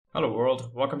Hello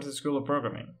world, welcome to the School of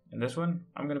Programming. In this one,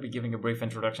 I'm going to be giving a brief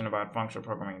introduction about functional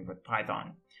programming with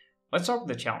Python. Let's start with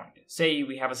the challenge. Say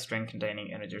we have a string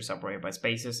containing integers separated by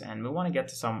spaces and we want to get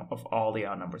the sum of all the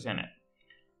odd numbers in it.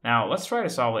 Now let's try to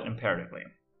solve it imperatively.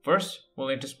 First, we'll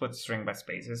need to split the string by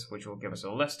spaces, which will give us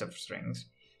a list of strings,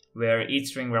 where each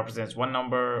string represents one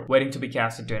number waiting to be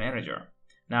cast into an integer.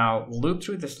 Now, we'll loop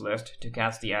through this list to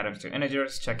cast the items to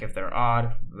integers, check if they're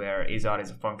odd, where isodd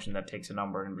is a function that takes a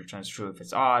number and returns true if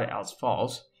it's odd, else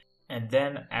false, and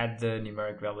then add the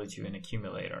numeric value to an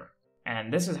accumulator.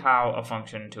 And this is how a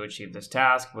function to achieve this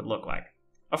task would look like.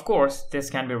 Of course, this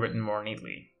can be written more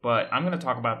neatly, but I'm going to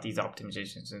talk about these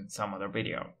optimizations in some other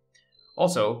video.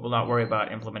 Also, we'll not worry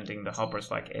about implementing the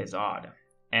helpers like isodd.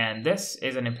 And this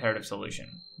is an imperative solution,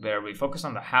 where we focus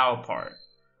on the how part.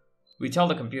 We tell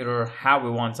the computer how we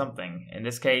want something. In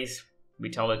this case, we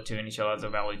tell it to initialize the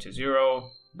value to 0,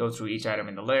 go through each item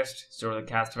in the list, store the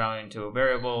cast value into a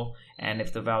variable, and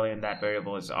if the value in that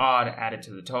variable is odd, add it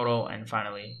to the total, and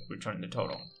finally, return the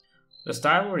total. The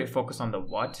style where we focus on the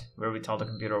what, where we tell the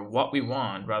computer what we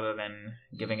want rather than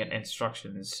giving it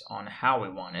instructions on how we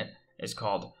want it, is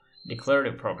called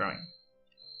declarative programming.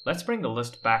 Let's bring the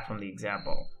list back from the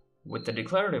example. With the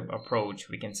declarative approach,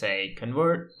 we can say,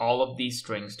 convert all of these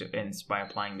strings to ints by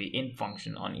applying the int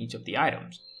function on each of the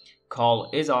items,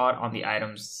 call isodd on the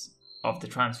items of the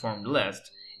transformed list,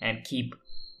 and keep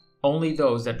only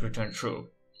those that return true.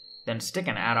 Then stick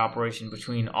an add operation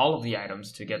between all of the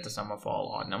items to get the sum of all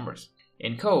odd numbers.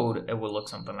 In code, it will look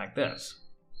something like this.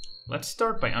 Let's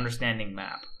start by understanding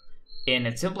map. In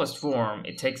its simplest form,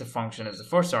 it takes a function as the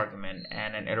first argument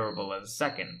and an iterable as the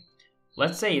second.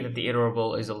 Let's say that the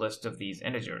iterable is a list of these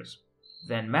integers.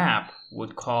 Then map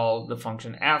would call the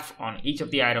function f on each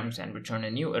of the items and return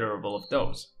a new iterable of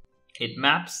those. It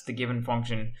maps the given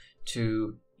function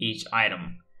to each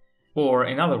item. Or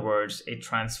in other words, it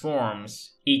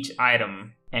transforms each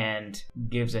item and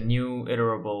gives a new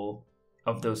iterable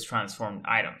of those transformed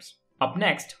items. Up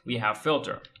next, we have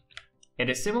filter. It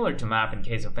is similar to map in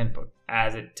case of input,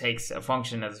 as it takes a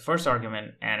function as the first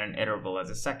argument and an iterable as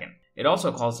a second. It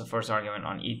also calls the first argument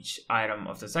on each item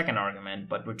of the second argument,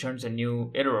 but returns a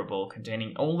new iterable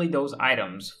containing only those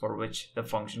items for which the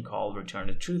function call returned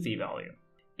a truthy value.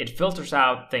 It filters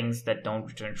out things that don't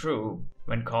return true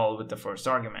when called with the first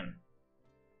argument.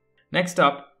 Next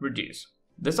up, reduce.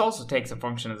 This also takes a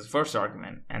function as the first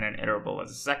argument and an iterable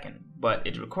as a second, but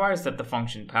it requires that the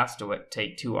function passed to it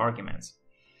take two arguments.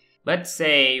 Let's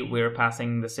say we're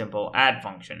passing the simple add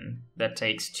function that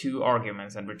takes two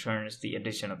arguments and returns the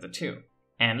addition of the two.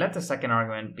 And let the second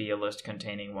argument be a list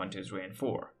containing 1, 2, 3, and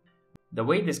 4. The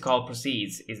way this call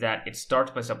proceeds is that it starts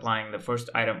by supplying the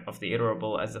first item of the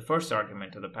iterable as the first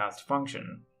argument to the passed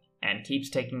function, and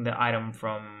keeps taking the item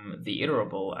from the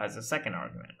iterable as the second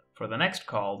argument. For the next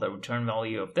call, the return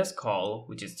value of this call,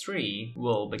 which is 3,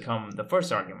 will become the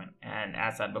first argument, and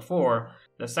as said before,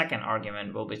 the second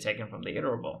argument will be taken from the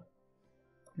iterable.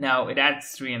 Now it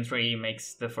adds 3 and 3,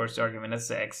 makes the first argument a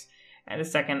 6, and the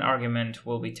second argument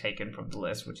will be taken from the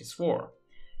list, which is 4.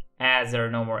 As there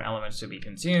are no more elements to be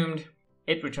consumed,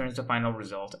 it returns the final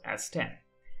result as 10.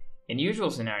 In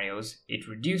usual scenarios, it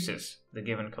reduces the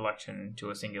given collection to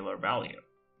a singular value.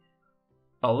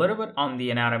 A little bit on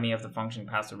the anatomy of the function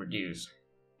passed to reduce.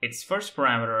 Its first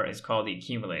parameter is called the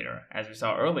accumulator. As we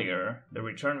saw earlier, the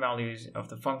return values of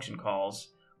the function calls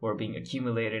were being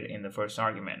accumulated in the first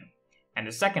argument. And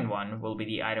the second one will be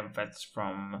the item fetched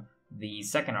from the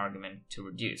second argument to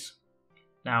reduce.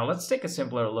 Now let's take a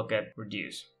simpler look at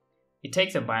reduce. It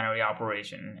takes a binary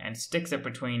operation and sticks it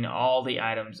between all the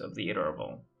items of the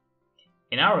iterable.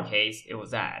 In our case, it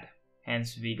was add,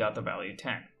 hence we got the value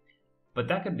 10. But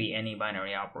that could be any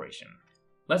binary operation.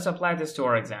 Let's apply this to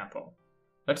our example.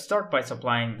 Let's start by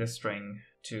supplying this string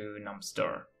to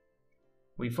numstir.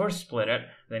 We first split it,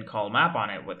 then call map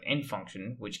on it with int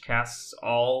function, which casts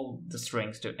all the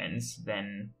strings to ints.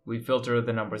 Then we filter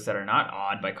the numbers that are not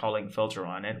odd by calling filter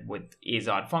on it with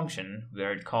isodd function,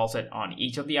 where it calls it on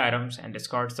each of the items and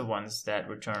discards the ones that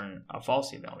return a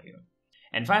falsy value.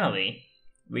 And finally,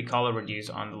 we call a reduce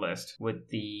on the list with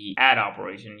the add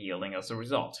operation yielding us a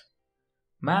result.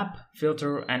 Map,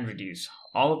 filter, and reduce.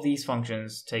 All of these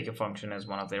functions take a function as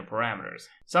one of their parameters.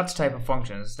 Such type of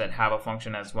functions that have a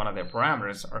function as one of their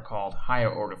parameters are called higher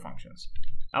order functions.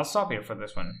 I'll stop here for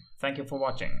this one. Thank you for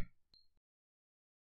watching.